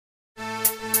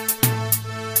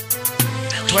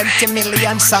20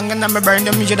 million song and I'm burn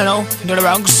them, you don't know. Do the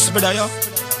wrongs, but yo.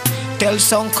 Tell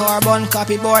some carbon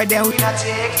copy boy, then we not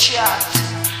take chat.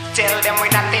 Tell them we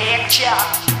not take chat.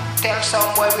 Tell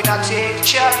some boy we not take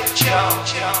chat.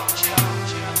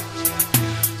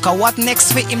 Cause what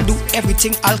next for him do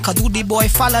everything Alka do. The boy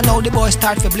follow now, the boy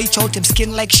start to bleach out him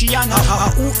skin like Shiana.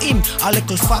 Who him? A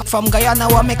little fuck from Guyana,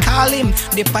 what me call him?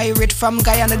 The pirate from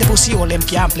Guyana, the pussy all him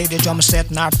can't play the drum set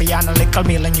nor piano. Little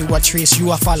meal and you a trace,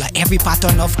 you a follow every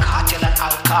pattern of cartel and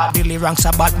Alka. Dilly ranks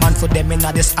a bad man for them in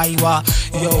this Iowa.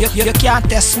 Yo, you can't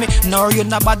test me, nor you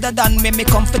not better than me. Me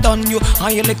comfort on you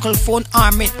on your little phone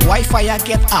army. Wi-Fi I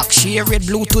get hacked, share it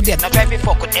blue to death. Now try me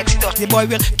fuck with Exodus, the boy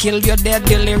will kill you dead.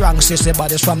 Dilly ranks is the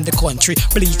bodies from the country.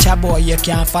 Bleacher boy, you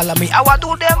can't follow me. I want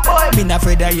do them boy. Me not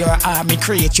afraid of your army.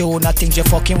 Create your own things you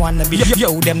fucking wanna be.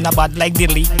 Yo, them not bad like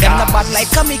Dilly. Them not bad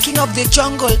like a king of the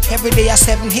jungle. Every day a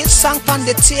 7 hit song on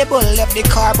the table. Left the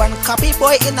carbon copy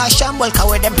boy in a shamble.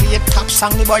 Cause when them play top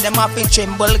song, the boy them up in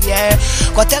tremble, yeah.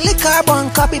 Go tell the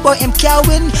carbon copy boy him can't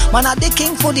win. Man a the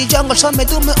king for the jungle. So me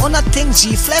do me own a thing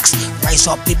G-flex. Rise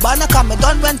up the banner cause me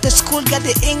done went to school. Get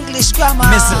the English grammar.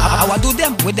 I want do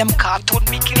them with them cartoon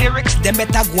Mickey lyrics. Them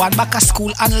better go on back at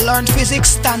school and learn physics.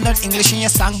 Standard English in your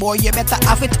song boy, you better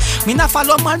have it. Me not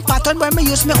follow man pattern where me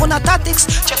use me own tactics.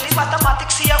 Check the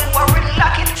mathematics here who I really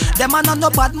lack it. Them man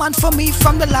no bad man for me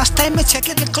from the last time me check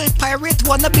it. Little pirate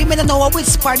wanna be me, no know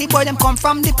which party boy them come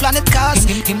from the planet. Cause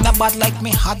him not bad like me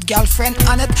hot girlfriend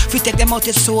on it. If you take them out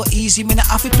it's so easy, me not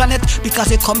have a planet.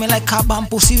 Because it coming like carbon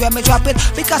pussy when me drop it.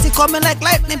 Because it coming like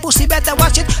lightning pussy, better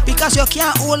watch it. Because you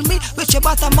can't hold me with your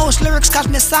bottommost lyrics. Cause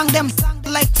me sang them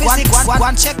like physics.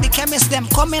 One check the chemist, them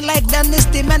coming like Dennis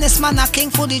the menace. Man a king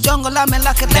for the jungle, I'm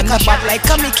like it like a bad like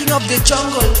I'm king of the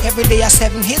jungle. Every day a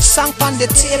 7 hit song on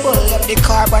the table. Left the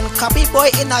carbon copy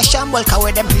boy in a shamble. Cause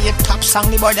when them play top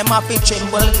song, the boy them up in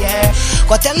tremble, yeah.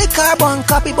 Go tell the carbon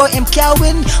copy boy him can't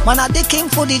win. Man a the king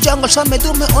for the jungle, so me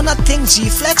do me own a thing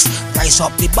G-flex. Rise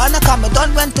up the banner cause me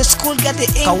done went to school, get the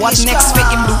English. Cause what next for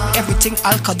him do everything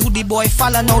Alka do. The boy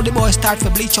follow now, the boy start to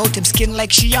bleach out him skin like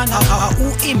Shiana.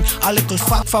 Who him? A little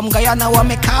fuck from Guyana, what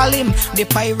me call him? The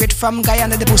pirate from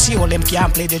Guyana, the pussy all him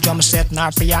can't play the drum set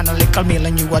nor piano. Little meal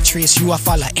and you a trace, you a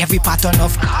follow every pattern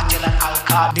of cartel and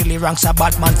Alka. Dilly ranks a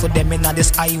bad man for them in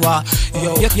this Iowa.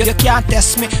 Yo, you can't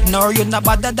test me, nor you not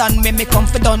better than me. Me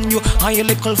comfort on you on your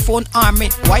little phone army.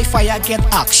 Wi-Fi I get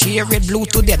hacked, share it blue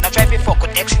to death. Now try me fuck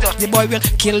with Exodus, the boy will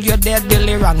kill you dead.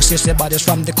 Dilly ranks is the bodies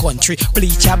from the country.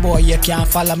 Bleacher boy, you can't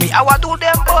follow me. I want do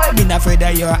them boy. Me not afraid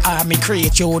of your army.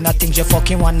 Create your own things you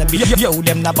fucking wanna be. Yo,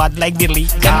 them not bad like Dilly.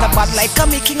 Them not bad like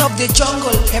I'm king of the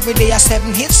jungle. Every day a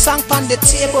 7 hit song on the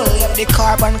table. Left the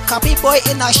carbon copy boy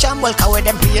in a shamble. Cause when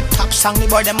them play top song, the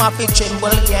boy them up in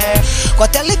tremble, yeah. Go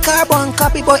tell the carbon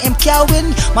copy boy him can't win.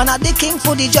 Man a the king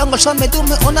for the jungle, so me do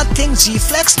me own a thing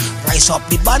G-flex. Rise up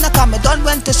the banner cause me done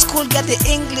went to school, get the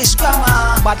English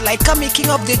grammar. But like I'm king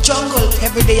of the jungle.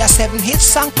 Every day a 7 hit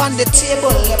song on the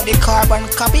table. Left the carbon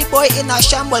copy boy in a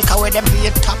shamble. Cause when them play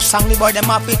top song, the boy them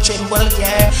up in tremble,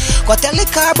 yeah. Go tell the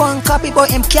carbon copy boy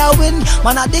him can't win.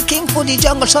 Man a the king for the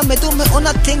jungle, so me do me own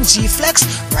a thing G-flex.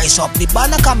 Rise up the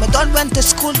banner cause me done went to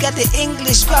school, get the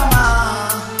English grammar.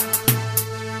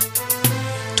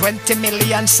 20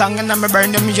 million song and I'm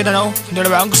burn them, you don't know. Do the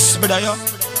wrongs, but yo.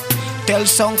 Tell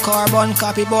some carbon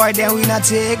copy boy then we not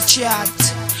take chat.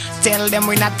 Tell them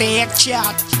we not take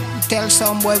chat. Tell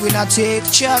some boy we not take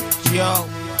chat, yo.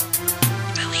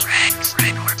 Dilly,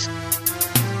 Red Horse.